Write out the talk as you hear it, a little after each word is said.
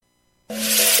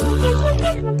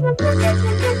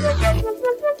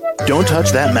Don't touch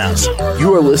that mouse.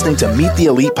 You are listening to Meet the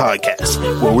Elite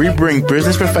Podcast, where we bring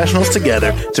business professionals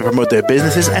together to promote their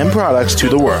businesses and products to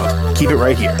the world. Keep it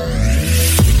right here.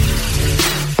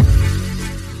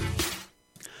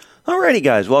 Alrighty,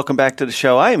 guys, welcome back to the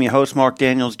show. I am your host, Mark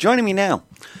Daniels. Joining me now,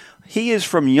 he is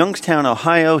from Youngstown,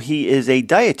 Ohio. He is a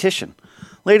dietitian.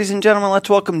 Ladies and gentlemen, let's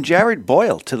welcome Jarrod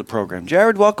Boyle to the program.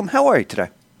 Jarrod, welcome. How are you today?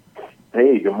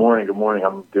 Hey, good morning. Good morning.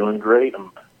 I'm doing great.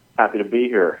 I'm happy to be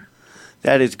here.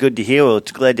 That is good to hear. Well,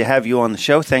 it's glad to have you on the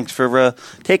show. Thanks for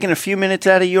taking a few minutes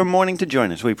out of your morning to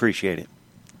join us. We appreciate it.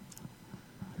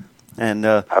 And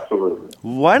absolutely.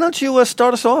 Why don't you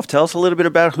start us off? Tell us a little bit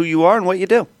about who you are and what you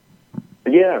do.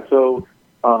 Yeah, so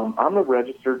I'm a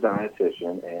registered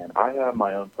dietitian, and I have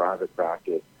my own private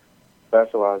practice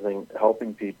specializing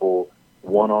helping people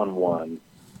one-on-one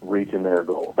reaching their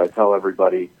goals. I tell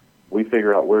everybody we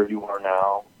figure out where you are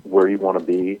now, where you want to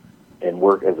be, and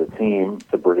work as a team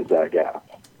to bridge that gap.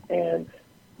 And,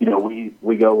 you know,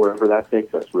 we go wherever that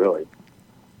takes us, really.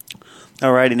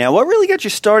 All righty. Now, what really got you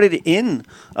started in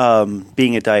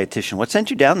being a dietitian? What sent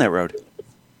you down that road?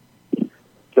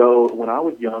 So when I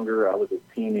was younger, I was a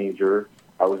teenager.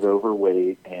 I was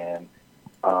overweight, and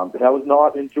that was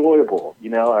not enjoyable.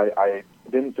 You know, I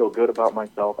didn't feel good about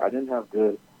myself. I didn't have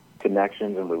good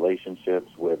connections and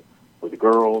relationships with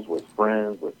girls, with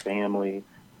friends, with family,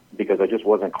 because I just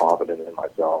wasn't confident in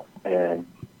myself. And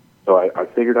so I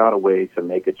figured out a way to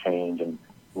make a change and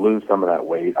lose some of that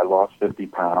weight. I lost 50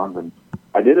 pounds, and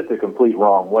I did it the complete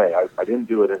wrong way. I didn't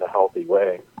do it in a healthy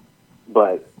way,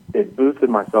 but it boosted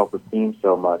my self-esteem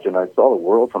so much, and I saw the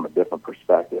world from a different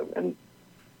perspective. And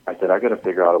I said, I got to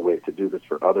figure out a way to do this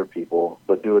for other people,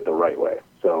 but do it the right way.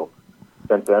 So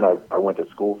since then, I went to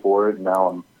school for it.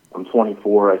 Now I'm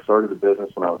 24. I started the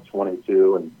business when I was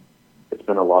 22, and it's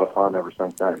been a lot of fun ever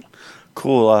since then.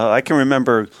 Cool. I can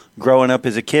remember growing up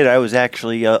as a kid. I was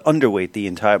actually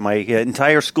underweight my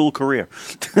entire school career.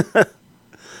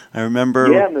 I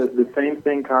remember. Yeah, and the same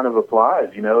thing kind of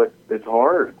applies. You know, it's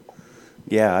hard.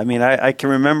 Yeah, I mean, I can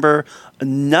remember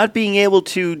not being able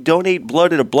to donate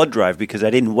blood at a blood drive because I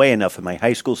didn't weigh enough in my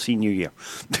high school senior year.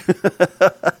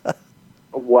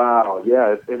 Wow,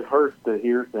 yeah, it hurts to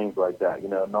hear things like that, you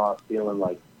know, not feeling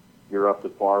like you're up to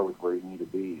par with where you need to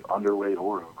be, underweight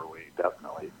or overweight,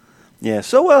 definitely. Yeah,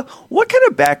 so what kind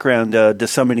of background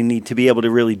does somebody need to be able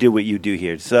to really do what you do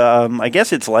here? So, I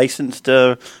guess it's licensed,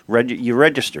 you're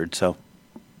registered, so.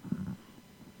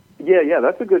 Yeah,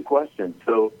 that's a good question.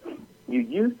 So you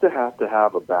used to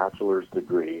have a bachelor's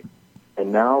degree,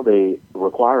 and now they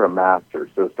require a master's.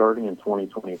 So starting in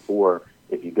 2024,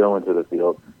 if you go into the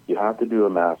field, you have to do a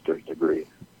master's degree.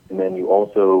 And then you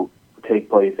also take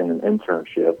place in an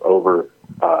internship over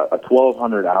a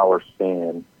 1,200-hour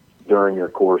span during your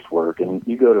coursework. And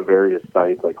you go to various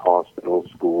sites like hospitals,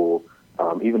 schools,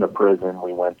 even a prison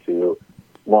we went to,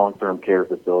 long-term care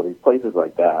facilities, places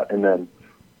like that. And then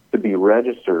to be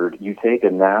registered, you take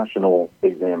a national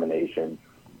examination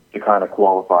to kind of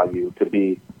qualify you to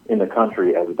be in the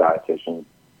country as a dietitian.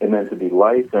 And then to be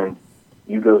licensed,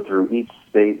 you go through each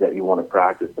state that you want to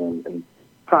practice in and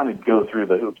kind of go through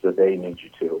the hoops that they need you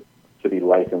to be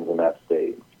licensed in that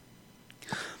state.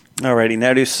 All righty.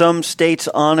 Now, do some states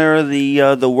honor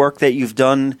the work that you've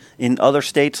done in other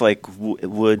states? Like,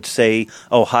 would, say,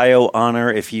 Ohio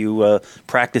honor if you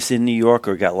practice in New York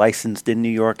or got licensed in New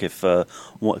York?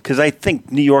 Because I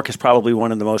think New York is probably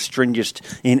one of the most stringent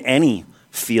in any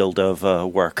field of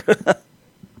work.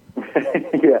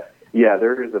 Yeah,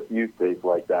 there is a few states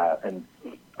like that. And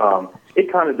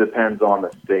it kind of depends on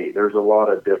the state. There's a lot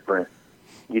of different,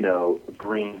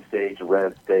 green states,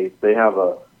 red states. They have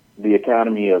the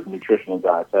Academy of Nutrition and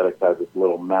Dietetics has this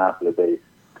little map that they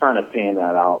kind of pan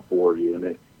that out for you, and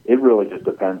it really just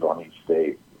depends on each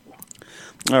state.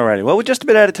 All righty. Well, we're just a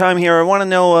bit out of time here. I want to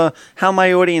know how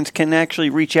my audience can actually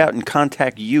reach out and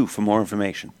contact you for more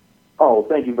information. Oh,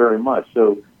 thank you very much.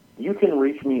 So you can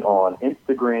reach me on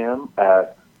Instagram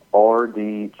at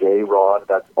RDJRod.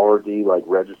 That's RD like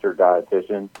registered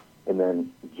dietitian, and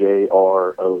then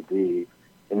JROD.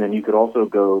 And then you could also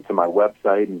go to my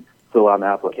website and fill out an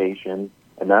application,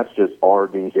 and that's just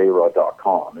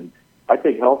rdjrod.com. And I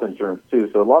take health insurance too,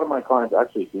 so a lot of my clients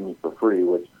actually see me for free,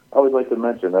 which I always like to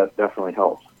mention. That definitely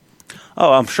helps.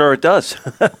 Oh, I'm sure it does.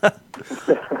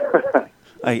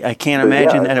 I can't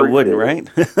imagine that it wouldn't, right?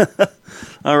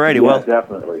 All righty. Yeah, well,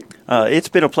 definitely. It's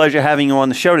been a pleasure having you on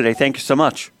the show today. Thank you so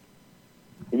much.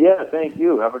 Yeah, thank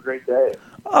you. Have a great day.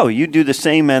 Oh, you do the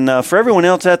same. And for everyone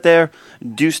else out there,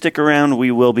 do stick around. We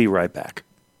will be right back.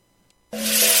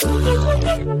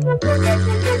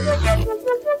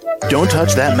 Don't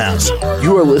touch that mouse.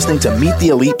 You are listening to Meet the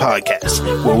Elite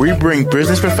Podcast, where we bring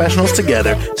business professionals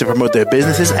together to promote their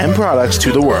businesses and products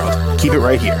to the world. Keep it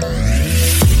right here.